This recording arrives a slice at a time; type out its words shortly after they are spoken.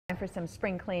For some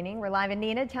spring cleaning, we're live in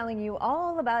Neenah telling you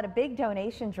all about a big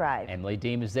donation drive. Emily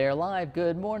Deem is there live.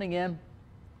 Good morning, Em.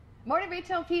 Morning,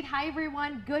 Rachel and Pete. Hi,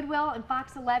 everyone. Goodwill and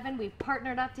Fox 11, we've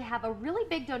partnered up to have a really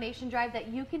big donation drive that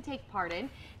you can take part in.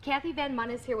 Kathy Van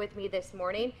Munn is here with me this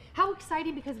morning. How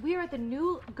exciting, because we are at the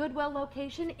new Goodwill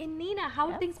location in Neenah. How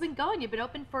have things been going? You've been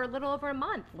open for a little over a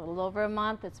month. A little over a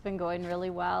month. It's been going really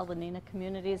well. The Neenah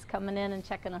community is coming in and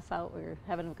checking us out. We're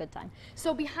having a good time.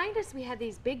 So behind us, we have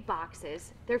these big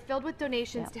boxes. They're filled with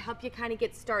donations to help you kind of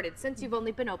get started since you've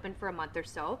only been open for a month or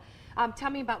so.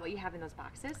 Tell me about what you have in those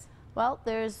boxes. Well,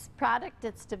 there's product.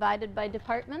 It's divided by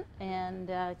department, and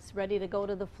it's ready to go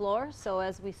to the floor. So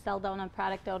as we sell down on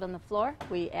product out on the floor,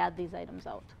 we add these items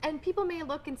out. And people may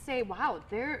look and say, wow,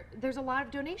 there's a lot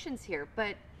of donations here,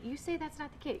 but you say that's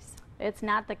not the case. It's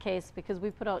not the case, because we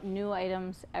put out new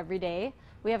items every day.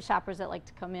 We have shoppers that like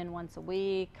to come in once a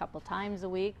week, couple times a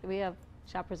week. We have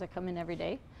shoppers that come in every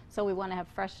day. So we want to have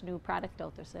fresh new product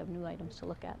out there, so they have new items to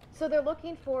look at. So they're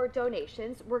looking for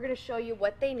donations. We're going to show you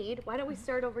what they need. Why don't we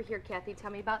start over here, Kathy?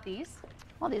 Tell me about these.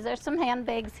 Well, these are some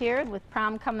handbags here. With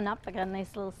prom coming up, I got a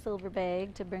nice little silver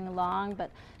bag to bring along,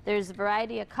 but there's a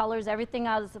variety of colors. Everything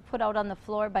is put out on the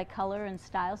floor by color and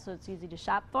style, so it's easy to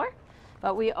shop for.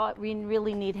 But we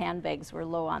really need handbags. We're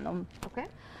low on them. Okay.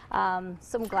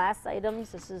 Some glass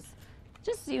items. This is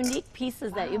just unique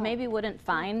pieces that you maybe wouldn't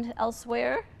find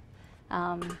elsewhere.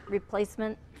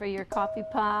 Replacement for your coffee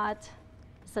pot.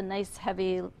 It's a nice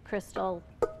heavy crystal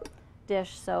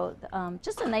dish, so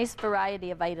just a nice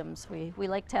variety of items. We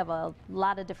like to have a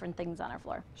lot of different things on our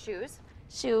floor. Shoes?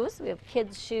 Shoes. We have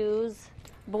kids' shoes,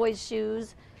 boys'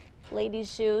 shoes,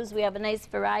 ladies' shoes. We have a nice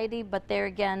variety, but there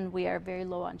again, we are very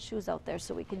low on shoes out there,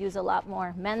 so we could use a lot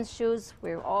more. Men's shoes,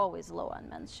 we're always low on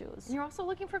men's shoes. And you're also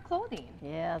looking for clothing.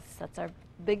 Yes, that's our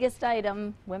biggest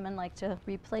item. Women like to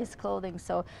replace clothing,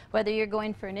 so whether you're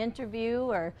going for an interview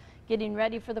or getting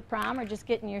ready for the prom or just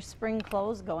getting your spring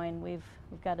clothes going, we've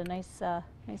got a nice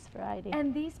variety.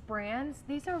 And these brands,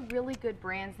 these are really good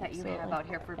brands that you have out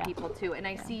here for people too. And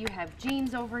I see you have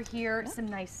jeans over here, some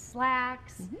nice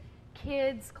slacks,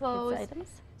 kids' clothes. Kids items.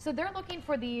 So they're looking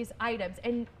for these items.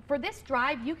 And for this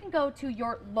drive, you can go to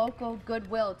your local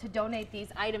Goodwill to donate these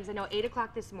items. I know 8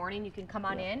 o'clock this morning, you can come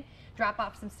on in, drop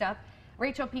off some stuff.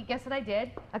 Rachel, Pete, guess what I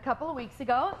did a couple of weeks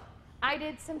ago? I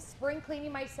did some spring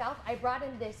cleaning myself. I brought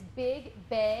in this big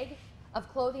bag of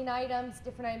clothing items,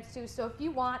 different items too. So if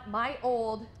you want my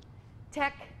old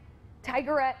Tech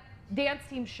Tigerette dance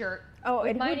team shirt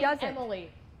with my name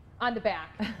Emily on the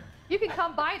back, you can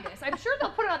come buy this. I'm sure they'll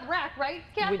put it on the rack, right,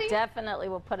 Kathy? We definitely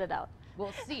will put it out.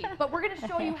 We'll see. But we're going to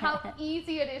show you how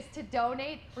easy it is to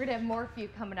donate. We're going to have more for you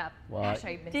coming up. Well, Gosh,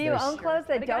 I missed Do you own clothes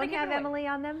that don't have going. Emily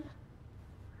on them?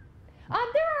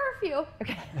 There are a few.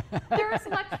 Okay. There are a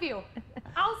select few.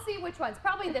 I'll see which ones.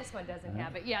 Probably this one doesn't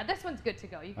have it. Yeah, this one's good to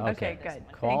go. You can Okay, this good.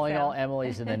 one. Calling Thanks, all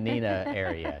Emily's in the Neenah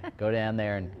area. Go down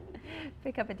there and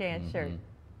Pick up a dance shirt.